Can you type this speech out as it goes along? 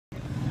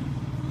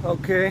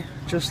Okay,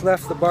 just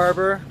left the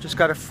barber, just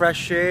got a fresh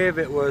shave.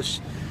 It was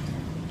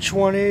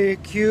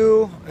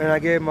 20Q and I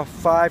gave him a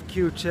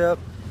 5Q tip,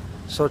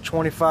 so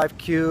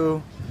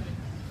 25Q.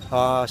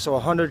 So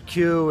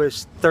 100Q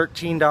is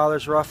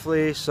 $13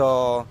 roughly,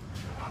 so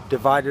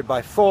divided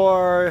by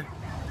 4,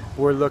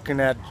 we're looking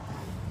at,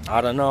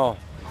 I don't know,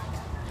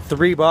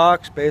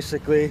 $3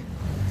 basically,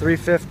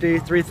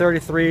 $3.50,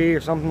 $3.33 or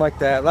something like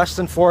that, less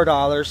than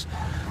 $4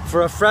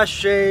 for a fresh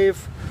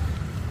shave.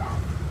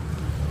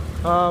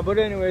 But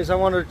anyways, I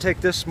wanted to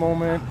take this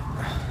moment,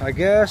 I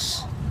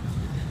guess,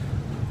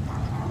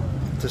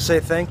 to say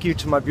thank you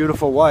to my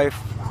beautiful wife.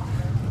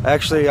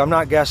 Actually, I'm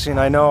not guessing,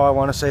 I know I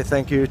want to say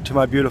thank you to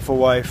my beautiful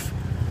wife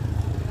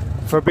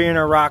for being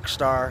a rock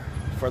star,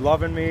 for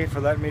loving me,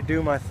 for letting me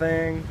do my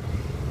thing.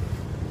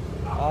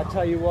 I'll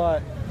tell you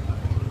what,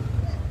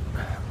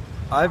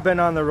 I've been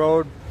on the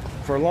road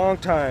for a long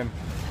time,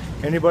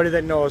 anybody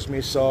that knows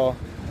me, so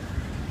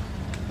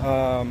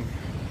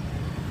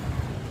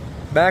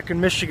back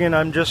in Michigan,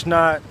 I'm just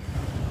not,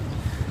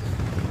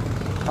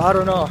 I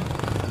don't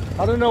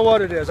know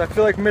what it is. I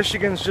feel like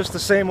Michigan's just the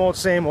same old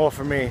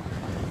for me.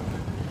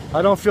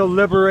 I don't feel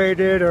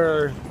liberated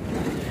or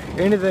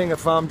anything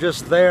if I'm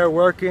just there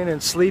working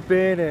and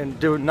sleeping and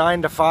doing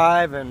 9 to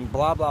 5 and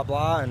blah blah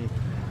blah and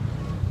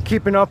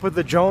keeping up with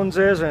the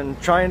Joneses and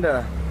trying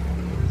to,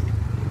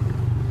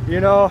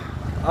 you know,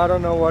 I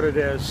don't know what it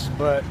is,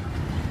 but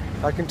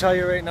I can tell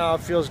you right now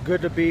it feels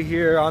good to be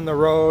here on the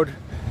road.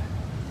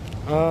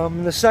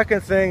 The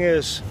second thing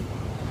is,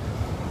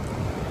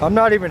 I'm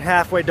not even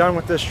halfway done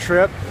with this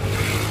trip,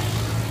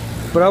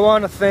 but I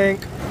want to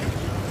thank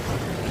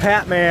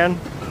Pat Man,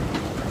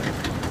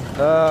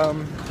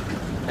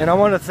 and I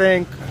want to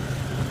thank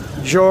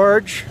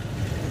George,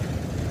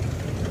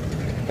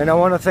 and I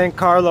want to thank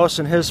Carlos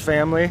and his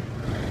family.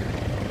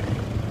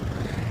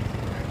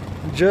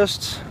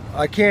 Just,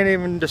 I can't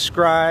even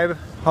describe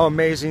how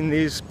amazing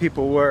these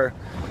people were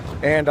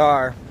and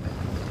are.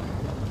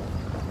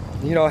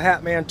 You know,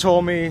 Hat Man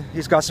told me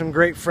he's got some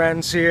great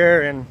friends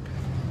here, and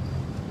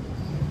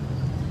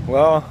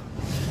well,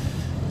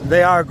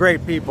 they are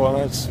great people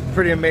and it's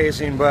pretty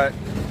amazing. But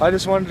I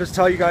just wanted to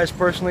tell you guys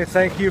personally,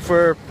 thank you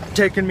for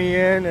taking me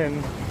in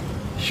and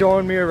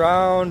showing me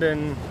around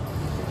and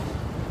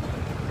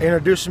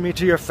introducing me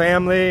to your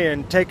family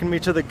and taking me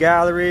to the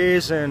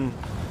galleries and,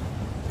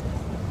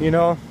 you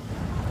know,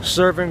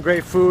 serving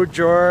great food.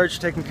 George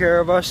taking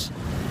care of us.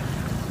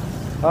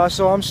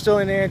 So I'm still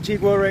in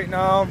Antigua right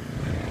now.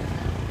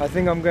 I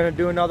think I'm gonna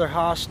do another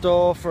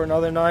hostel for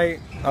another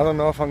night. I don't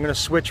know if I'm gonna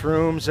switch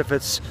rooms. If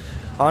it's,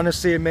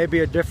 honestly, it may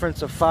be a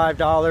difference of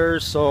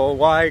 $5, so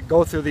why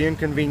go through the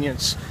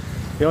inconvenience?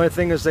 The only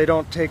thing is they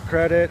don't take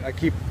credit. I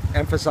keep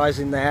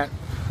emphasizing that.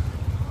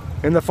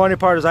 And the funny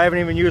part is I haven't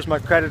even used my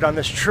credit on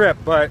this trip,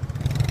 but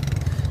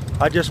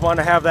I just want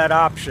to have that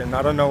option.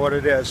 I don't know what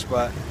it is,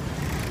 but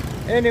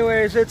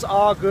anyways, it's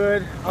all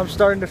good. I'm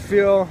starting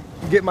to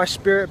get my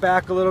spirit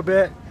back a little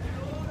bit.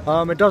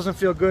 It doesn't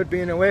feel good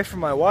being away from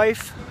my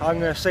wife. I'm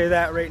going to say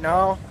that right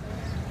now.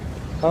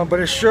 But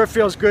it sure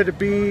feels good to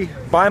be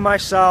by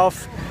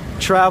myself,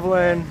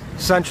 traveling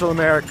Central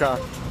America.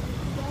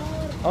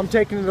 I'm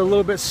taking it a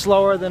little bit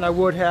slower than I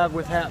would have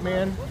with Hat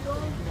Man.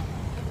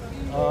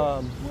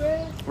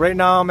 Right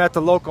now I'm at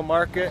the local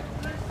market.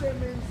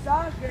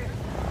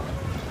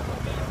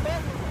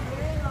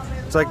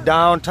 It's like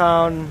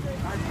downtown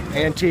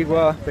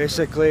Antigua,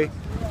 basically.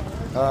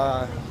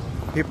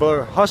 People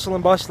are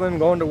hustling, bustling,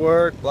 going to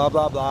work, blah,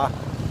 blah, blah.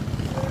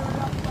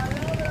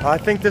 I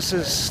think this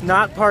is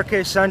not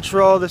Parque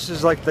Central. This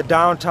is like the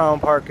downtown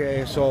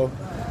Parque. So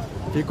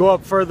if you go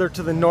up further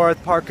to the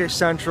north, Parque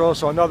Central,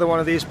 so another one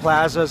of these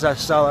plazas that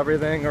sell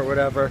everything or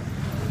whatever.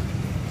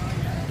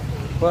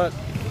 But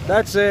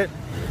that's it.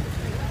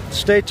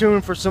 Stay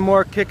tuned for some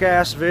more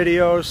kick-ass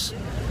videos.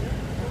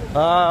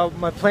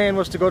 My plan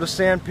was to go to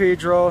San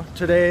Pedro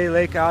today,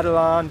 Lake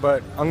Adelan,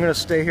 but I'm going to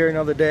stay here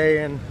another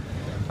day. And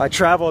I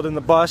traveled in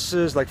the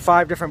buses, like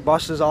 5 different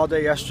buses all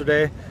day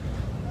yesterday.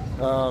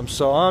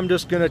 So I'm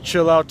just gonna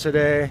chill out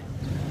today.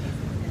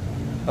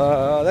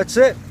 That's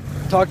it.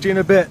 Talk to you in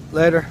a bit.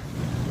 Later.